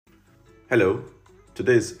Hello,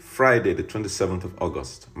 today is Friday, the 27th of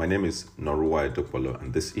August. My name is Noruwa Edopolo,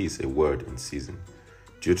 and this is a word in season.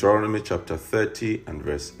 Deuteronomy chapter 30 and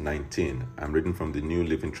verse 19. I'm reading from the New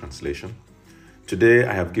Living Translation. Today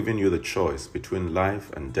I have given you the choice between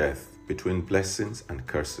life and death, between blessings and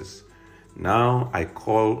curses. Now I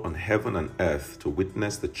call on heaven and earth to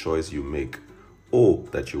witness the choice you make. Oh,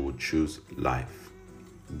 that you would choose life.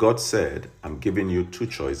 God said, I'm giving you two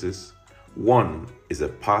choices. One is a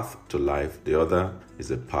path to life, the other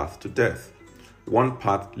is a path to death. One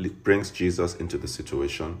path brings Jesus into the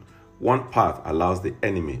situation. One path allows the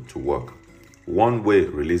enemy to work. One way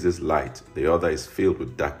releases light, the other is filled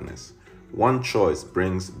with darkness. One choice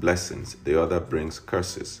brings blessings, the other brings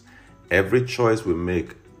curses. Every choice we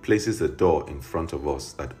make places a door in front of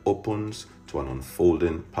us that opens to an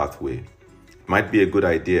unfolding pathway. It might be a good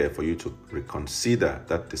idea for you to reconsider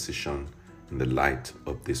that decision in the light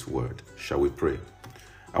of this word. Shall we pray?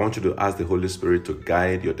 I want you to ask the Holy Spirit to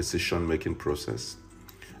guide your decision-making process.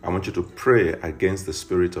 I want you to pray against the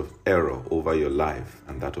spirit of error over your life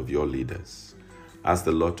and that of your leaders. Ask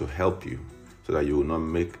the Lord to help you so that you will not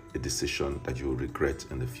make a decision that you will regret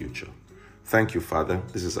in the future. Thank you, Father.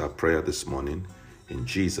 This is our prayer this morning. In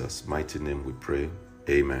Jesus' mighty name we pray.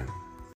 Amen.